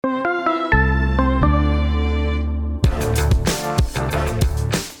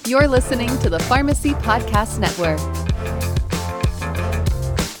You're listening to the Pharmacy Podcast Network.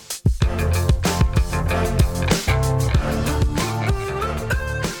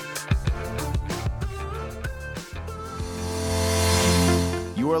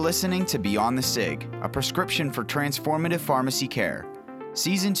 You are listening to Beyond the SIG, a prescription for transformative pharmacy care.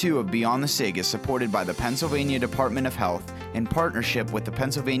 Season 2 of Beyond the SIG is supported by the Pennsylvania Department of Health in partnership with the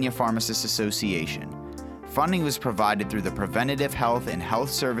Pennsylvania Pharmacists Association. Funding was provided through the Preventative Health and Health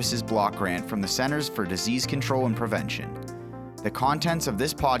Services Block Grant from the Centers for Disease Control and Prevention. The contents of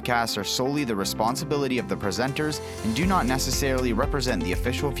this podcast are solely the responsibility of the presenters and do not necessarily represent the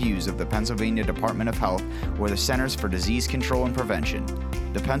official views of the Pennsylvania Department of Health or the Centers for Disease Control and Prevention.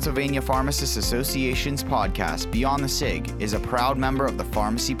 The Pennsylvania Pharmacists Association's podcast, Beyond the SIG, is a proud member of the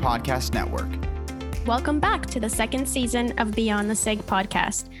Pharmacy Podcast Network. Welcome back to the second season of Beyond the SIG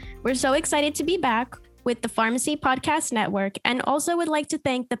podcast. We're so excited to be back with the Pharmacy Podcast Network, and also would like to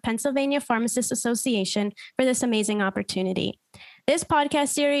thank the Pennsylvania Pharmacists Association for this amazing opportunity. This podcast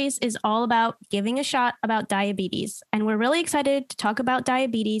series is all about giving a shot about diabetes, and we're really excited to talk about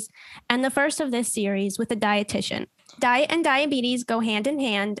diabetes and the first of this series with a dietitian. Diet and diabetes go hand in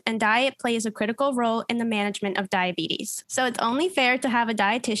hand, and diet plays a critical role in the management of diabetes. So it's only fair to have a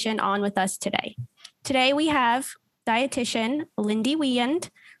dietitian on with us today. Today we have dietitian Lindy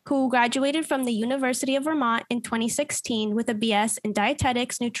Wiegand, who graduated from the University of Vermont in 2016 with a BS in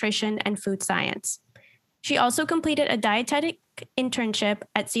Dietetics, Nutrition, and Food Science. She also completed a dietetic internship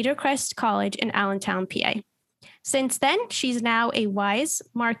at Cedar Crest College in Allentown, PA. Since then, she's now a Wise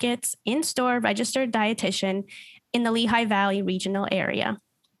Markets in-store registered dietitian in the Lehigh Valley regional area.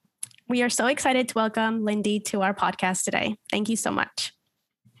 We are so excited to welcome Lindy to our podcast today. Thank you so much.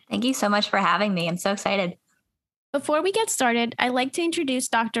 Thank you so much for having me. I'm so excited. Before we get started, I'd like to introduce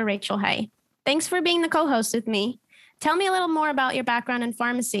Dr. Rachel Hay. Thanks for being the co-host with me. Tell me a little more about your background in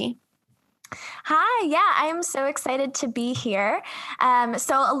pharmacy. Hi, I am so excited to be here.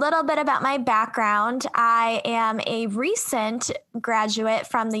 So a little bit about my background. I am a recent graduate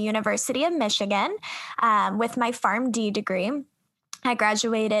from the University of Michigan with my PharmD degree. I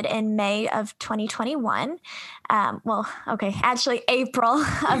graduated in May of 2021. April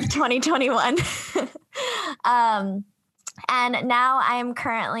of 2021. And now I'm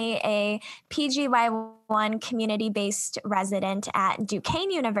currently a PGY1 community-based resident at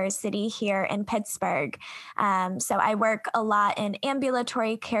Duquesne University here in Pittsburgh. So I work a lot in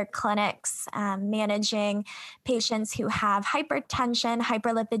ambulatory care clinics, managing patients who have hypertension,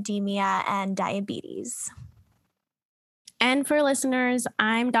 hyperlipidemia, and diabetes. And for listeners,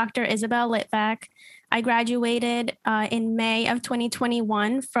 I'm Dr. Isabel Litvak. I graduated in May of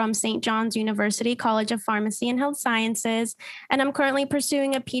 2021 from St. John's University College of Pharmacy and Health Sciences, and I'm currently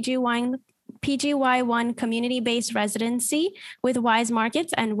pursuing a PGY1 community-based residency with Wise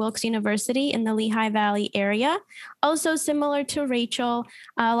Markets and Wilkes University in the Lehigh Valley area. Also similar to Rachel,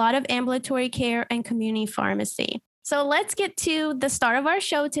 a lot of ambulatory care and community pharmacy. So let's get to the start of our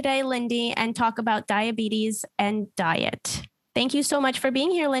show today, Lindy, and talk about diabetes and diet. Thank you so much for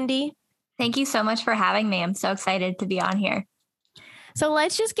being here, Lindy. Thank you so much for having me. I'm so excited to be on here. So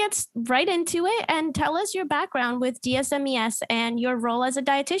let's just get right into it and tell us your background with DSMES and your role as a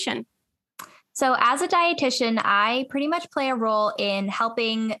dietitian. So as a dietitian, I pretty much play a role in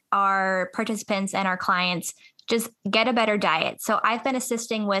helping our participants and our clients just get a better diet. So I've been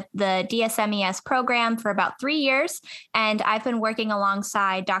assisting with the DSMES program for about 3 years, and I've been working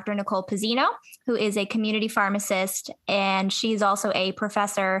alongside Dr. Nicole Pizzino, who is a community pharmacist, and she's also a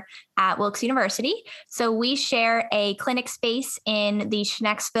professor at Wilkes University. So we share a clinic space in the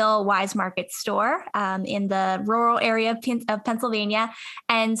Schnecksville Wise Market store in the rural area of Pennsylvania.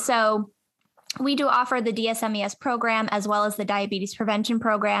 And so we do offer the DSMES program as well as the diabetes prevention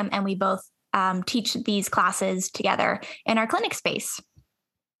program, and we both teach these classes together in our clinic space.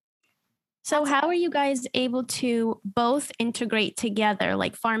 So how are you guys able to both integrate together,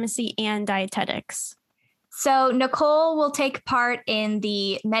 like pharmacy and dietetics? So Nicole will take part in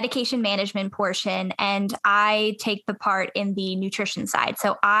the medication management portion, and I take the part in the nutrition side.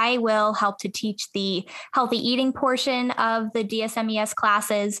 So I will help to teach the healthy eating portion of the DSMES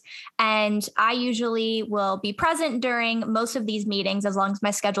classes, and I usually will be present during most of these meetings as long as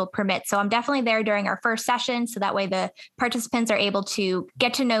my schedule permits. So I'm definitely there during our first session, so that way the participants are able to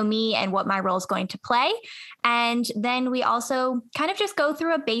get to know me and what my role is going to play. And then we also kind of just go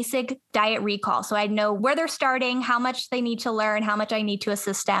through a basic diet recall. So I know where they're starting, how much they need to learn, how much I need to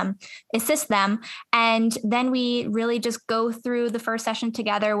assist them. And then we really just go through the first session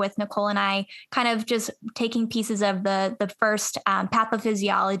together with Nicole and I, kind of just taking pieces of the first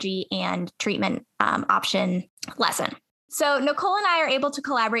pathophysiology and treatment option lesson. So Nicole and I are able to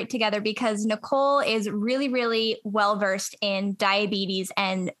collaborate together because Nicole is really, really well-versed in diabetes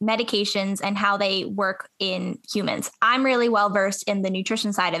and medications and how they work in humans. I'm really well-versed in the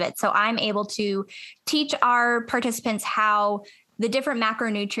nutrition side of it. So I'm able to teach our participants how the different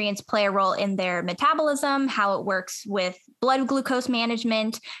macronutrients play a role in their metabolism, how it works with blood glucose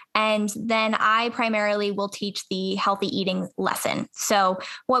management. And then I primarily will teach the healthy eating lesson. So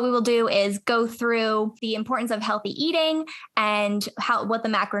what we will do is go through the importance of healthy eating and what the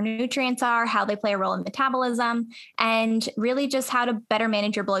macronutrients are, how they play a role in metabolism, and really just how to better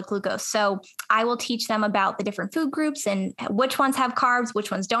manage your blood glucose. So I will teach them about the different food groups and which ones have carbs, which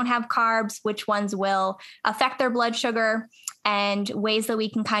ones don't have carbs, which ones will affect their blood sugar, and ways that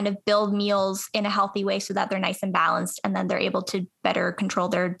we can kind of build meals in a healthy way so that they're nice and balanced, and then they're able to better control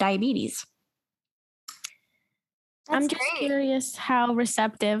their diabetes. I'm just curious how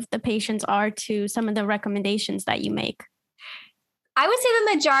receptive the patients are to some of the recommendations that you make. I would say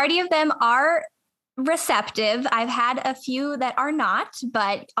the majority of them are receptive. I've had a few that are not,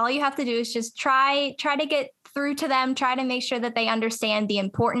 but all you have to do is just try to get through to them, try to make sure that they understand the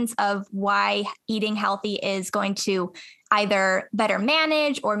importance of why eating healthy is going to either better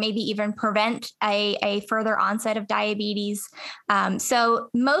manage or maybe even prevent a further onset of diabetes. So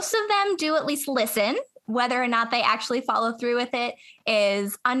most of them do at least listen. Whether or not they actually follow through with it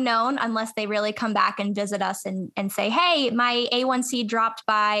is unknown unless they really come back and visit us and say, hey, my A1C dropped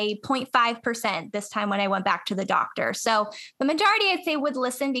by 0.5% this time when I went back to the doctor. So the majority, I'd say, would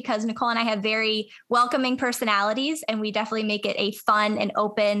listen because Nicole and I have very welcoming personalities, and we definitely make it a fun and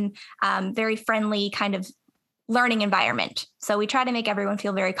open, very friendly kind of learning environment. So we try to make everyone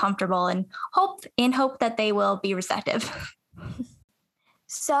feel very comfortable and hope that they will be receptive.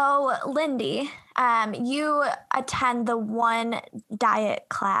 So, Lindy, you attend the One Diet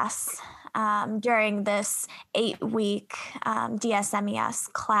class during this 8-week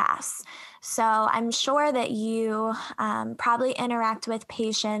DSMES class. So I'm sure that you probably interact with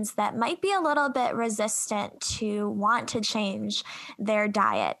patients that might be a little bit resistant to want to change their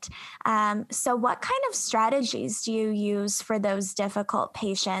diet. So what kind of strategies do you use for those difficult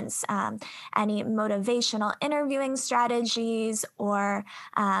patients? Any motivational interviewing strategies or,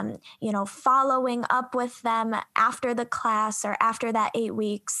 following up with them after the class or after that 8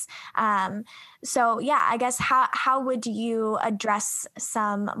 weeks? So yeah, I guess how would you address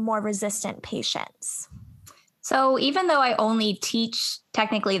some more resistant patients? So even though I only teach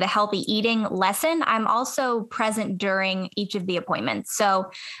technically the healthy eating lesson, I'm also present during each of the appointments. So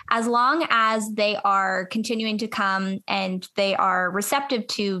as long as they are continuing to come and they are receptive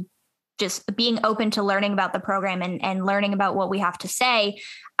to just being open to learning about the program and learning about what we have to say,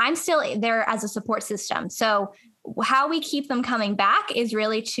 I'm still there as a support system. So how we keep them coming back is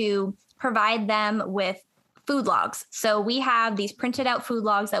really to provide them with food logs. So we have these printed out food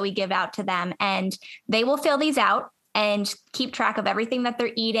logs that we give out to them, and they will fill these out and keep track of everything that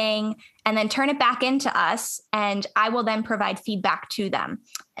they're eating and then turn it back into us. And I will then provide feedback to them.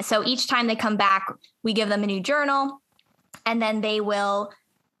 So each time they come back, we give them a new journal, and then they will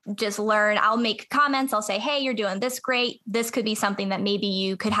just learn. I'll make comments. I'll say, hey, you're doing this great. This could be something that maybe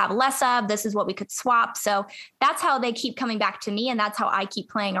you could have less of. This is what we could swap. So that's how they keep coming back to me. And that's how I keep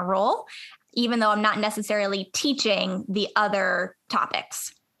playing a role, even though I'm not necessarily teaching the other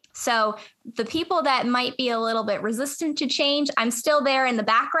topics. So the people that might be a little bit resistant to change, I'm still there in the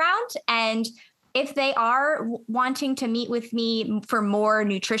background. And if they are wanting to meet with me for more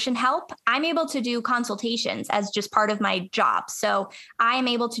nutrition help, I'm able to do consultations as just part of my job. So I am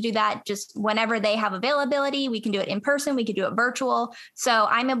able to do that just whenever they have availability. We can do it in person. We can do it virtual. So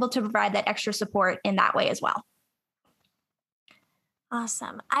I'm able to provide that extra support in that way as well.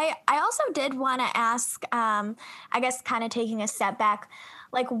 Awesome. I also did want to ask, I guess kind of taking a step back,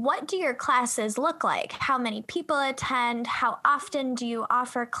 like what do your classes look like? How many people attend? How often do you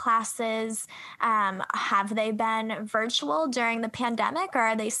offer classes? Have they been virtual during the pandemic or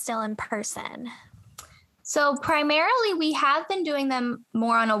are they still in person? So primarily we have been doing them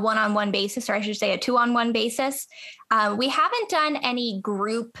more on a one-on-one basis, or I should say a 2-on-1 basis. We haven't done any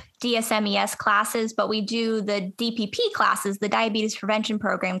group DSMES classes, but we do the DPP classes, the Diabetes Prevention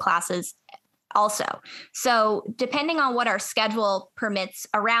Program classes also. So depending on what our schedule permits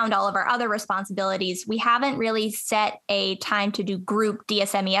around all of our other responsibilities, we haven't really set a time to do group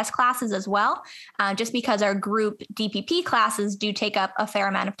DSMES classes as well, just because our group DPP classes do take up a fair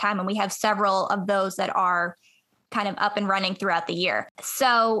amount of time. And we have several of those that are kind of up and running throughout the year.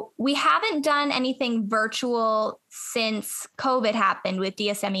 So we haven't done anything virtual since COVID happened with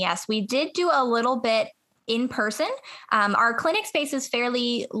DSMES. We did do a little bit in person. Our clinic space is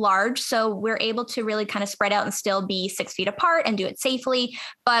fairly large, so we're able to really kind of spread out and still be 6 feet apart and do it safely.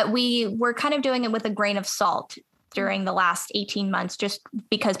 But we were kind of doing it with a grain of salt during the last 18 months, just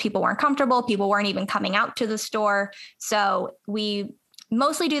because people weren't comfortable. People weren't even coming out to the store. So we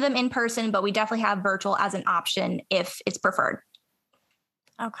mostly do them in person, but we definitely have virtual as an option if it's preferred.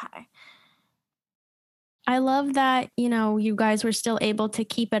 Okay. I love that, you guys were still able to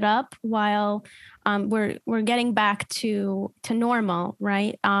keep it up while we're getting back to normal,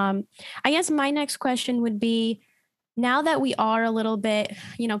 right? I guess my next question would be, now that we are a little bit,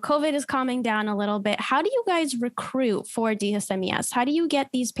 COVID is calming down a little bit, how do you guys recruit for DSMES? How do you get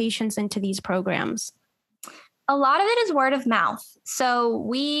these patients into these programs? A lot of it is word of mouth. So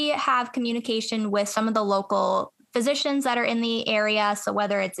we have communication with some of the local physicians that are in the area. So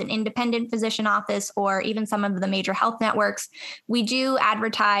whether it's an independent physician office or even some of the major health networks, we do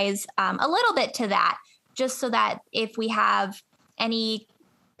advertise a little bit to that, just so that if we have any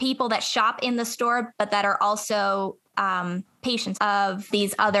people that shop in the store, but that are also patients of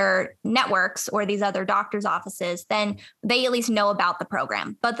these other networks or these other doctors' offices, then they at least know about the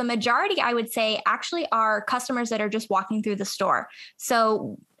program. But the majority, I would say, actually are customers that are just walking through the store.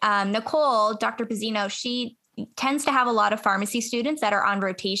 So Nicole, Dr. Pizzino, she tends to have a lot of pharmacy students that are on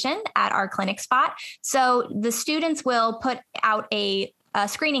rotation at our clinic spot. So the students will put out a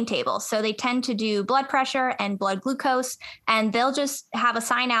screening table. So they tend to do blood pressure and blood glucose, and they'll just have a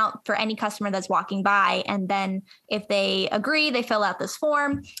sign out for any customer that's walking by. And then if they agree, they fill out this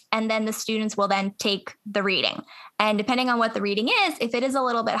form, and then the students will then take the reading. And depending on what the reading is, if it is a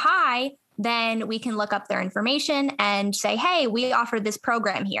little bit high, then we can look up their information and say, hey, we offer this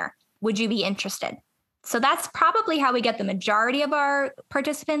program here. Would you be interested? So that's probably how we get the majority of our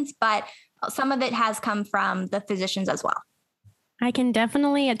participants, but some of it has come from the physicians as well. I can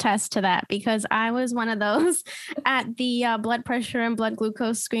definitely attest to that, because I was one of those at the blood pressure and blood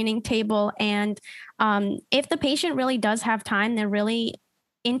glucose screening table. And if the patient really does have time, they're really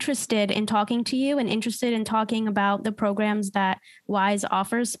interested in talking to you and interested in talking about the programs that Wise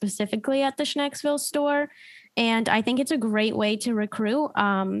offers specifically at the Schnecksville store. And I think it's a great way to recruit,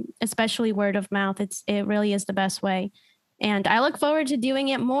 especially word of mouth. It really is the best way. And I look forward to doing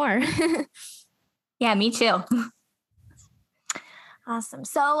it more. Yeah, me too. Awesome.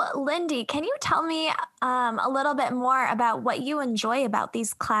 So, Lindy, can you tell me a little bit more about what you enjoy about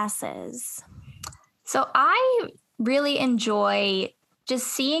these classes? So I really enjoy just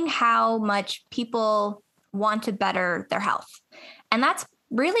seeing how much people want to better their health. And that's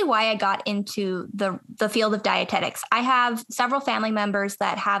really why I got into the field of dietetics. I have several family members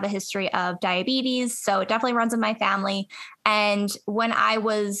that have a history of diabetes, so it definitely runs in my family. And when I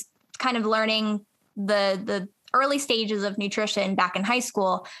was kind of learning the early stages of nutrition back in high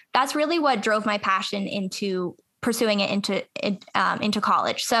school, that's really what drove my passion into pursuing it into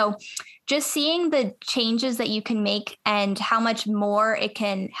college. So just seeing the changes that you can make and how much more it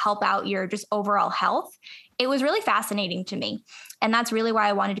can help out your just overall health, it was really fascinating to me. And that's really why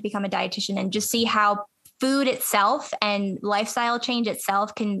I wanted to become a dietitian, and just see how food itself and lifestyle change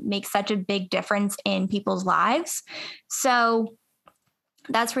itself can make such a big difference in people's lives. So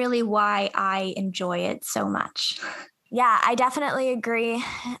that's really why I enjoy it so much. Yeah, I definitely agree.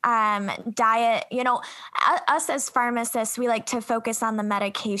 Diet, us as pharmacists, we like to focus on the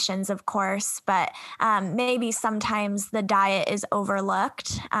medications, of course, but maybe sometimes the diet is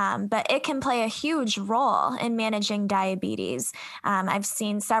overlooked, but it can play a huge role in managing diabetes. I've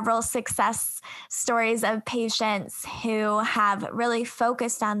seen several success stories of patients who have really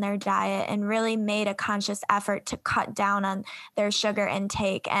focused on their diet and really made a conscious effort to cut down on their sugar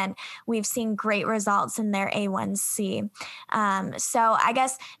intake, and we've seen great results in their A1C. So I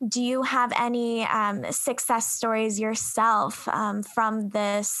guess, do you have any success stories yourself from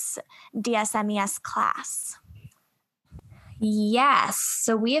this DSMES class? Yes.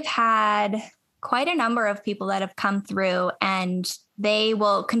 So we have had quite a number of people that have come through, and they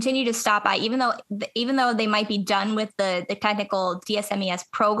will continue to stop by, even though they might be done with the technical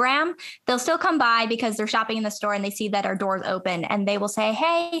DSMES program, they'll still come by because they're shopping in the store and they see that our door's open, and they will say,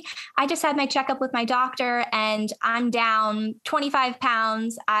 hey, I just had my checkup with my doctor and I'm down 25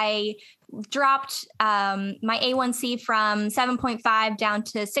 pounds. I dropped my A1C from 7.5 down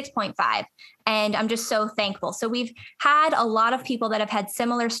to 6.5. And I'm just so thankful. So we've had a lot of people that have had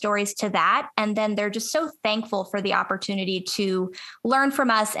similar stories to that. And then they're just so thankful for the opportunity to learn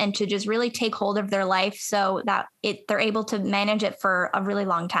from us and to just really take hold of their life so that they're able to manage it for a really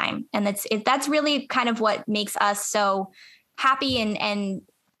long time. And that's really kind of what makes us so happy and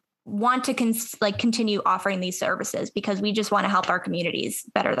want to continue offering these services, because we just want to help our communities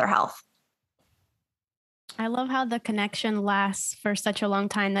better their health. I love how the connection lasts for such a long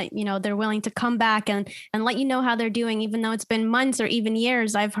time that, they're willing to come back and let you know how they're doing, even though it's been months or even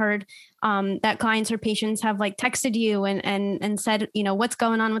years. I've heard that clients or patients have like texted you and said, what's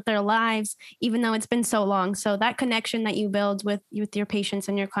going on with their lives, even though it's been so long. So that connection that you build with your patients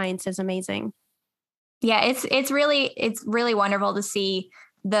and your clients is amazing. Yeah, it's really wonderful to see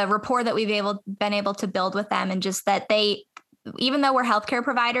the rapport that we've been able to build with them, and just that even though we're healthcare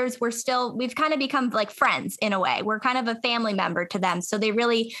providers, we've kind of become like friends in a way. We're kind of a family member to them. So they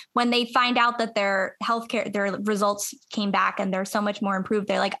really, when they find out that their results came back and they're so much more improved,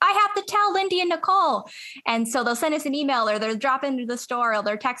 they're like, I have to tell Lindy and Nicole. And so they'll send us an email, or they'll drop into the store, or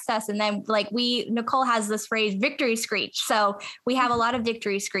they'll text us. And then Nicole has this phrase, victory screech. So we have a lot of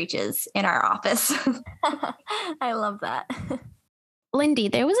victory screeches in our office. I love that. Lindy,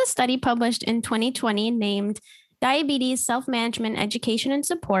 there was a study published in 2020 named Diabetes Self-Management Education and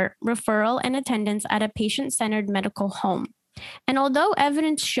Support, Referral and Attendance at a Patient-Centered Medical Home. And although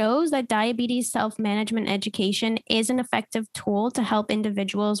evidence shows that diabetes self-management education is an effective tool to help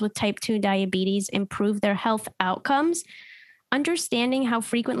individuals with type 2 diabetes improve their health outcomes, understanding how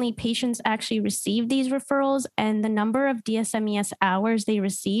frequently patients actually receive these referrals and the number of DSMES hours they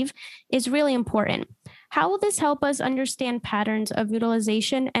receive is really important. How will this help us understand patterns of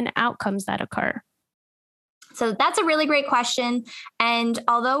utilization and outcomes that occur? So that's a really great question. And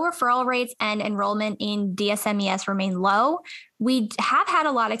although referral rates and enrollment in DSMES remain low, we have had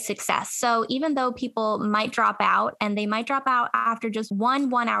a lot of success. So even though people might drop out, and they might drop out after just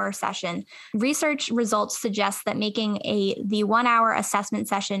one 1-hour session, research results suggest that making the 1-hour assessment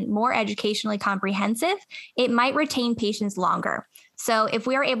session more educationally comprehensive, it might retain patients longer. So if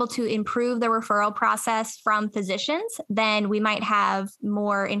we are able to improve the referral process from physicians, then we might have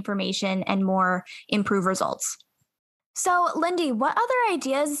more information and more improved results. So, Lindy, what other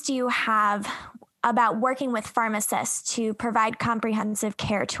ideas do you have about working with pharmacists to provide comprehensive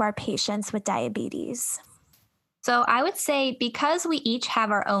care to our patients with diabetes? So I would say, because we each have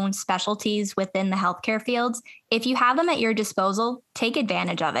our own specialties within the healthcare fields, if you have them at your disposal, take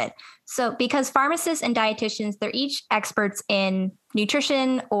advantage of it. So because pharmacists and dietitians, they're each experts in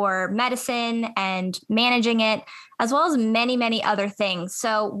nutrition or medicine and managing it, as well as many, many other things.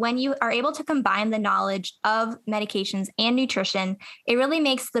 So when you are able to combine the knowledge of medications and nutrition, it really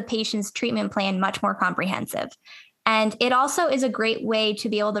makes the patient's treatment plan much more comprehensive. And it also is a great way to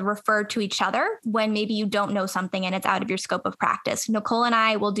be able to refer to each other when maybe you don't know something and it's out of your scope of practice. Nicole and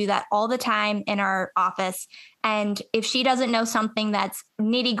I will do that all the time in our office. And if she doesn't know something that's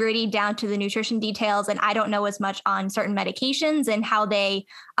nitty gritty down to the nutrition details, and I don't know as much on certain medications and how they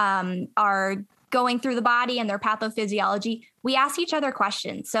are going through the body and their pathophysiology, we ask each other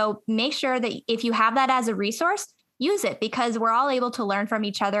questions. So make sure that if you have that as a resource, use it, because we're all able to learn from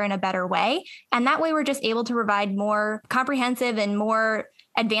each other in a better way. And that way we're just able to provide more comprehensive and more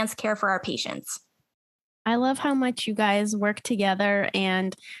advanced care for our patients. I love how much you guys work together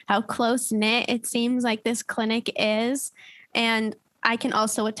and how close knit it seems like this clinic is. And I can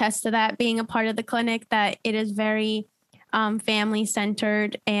also attest to that, being a part of the clinic, that it is very family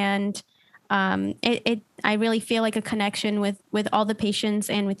centered, and I really feel like a connection with all the patients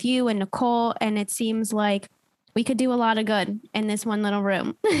and with you and Nicole. And it seems like we could do a lot of good in this one little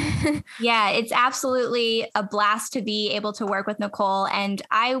room. Yeah, it's absolutely a blast to be able to work with Nicole. And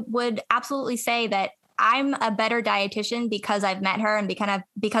I would absolutely say that I'm a better dietitian because I've met her and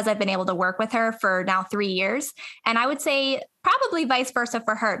because I've been able to work with her for now 3 years. And I would say probably vice versa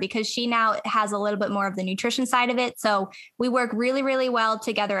for her, because she now has a little bit more of the nutrition side of it. So we work really, really well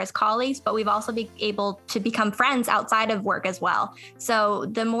together as colleagues, but we've also been able to become friends outside of work as well. So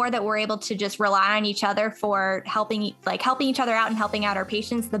the more that we're able to just rely on each other for helping each other out and helping out our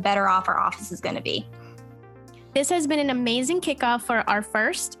patients, the better off our office is going to be. This has been an amazing kickoff for our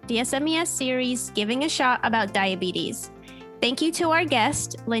first DSMES series, Giving a Shot About Diabetes. Thank you to our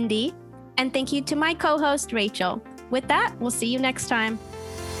guest, Lindy, and thank you to my co-host, Rachel. With that, we'll see you next time.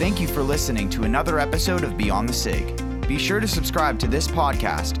 Thank you for listening to another episode of Beyond the SIG. Be sure to subscribe to this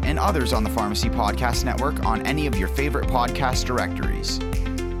podcast and others on the Pharmacy Podcast Network on any of your favorite podcast directories.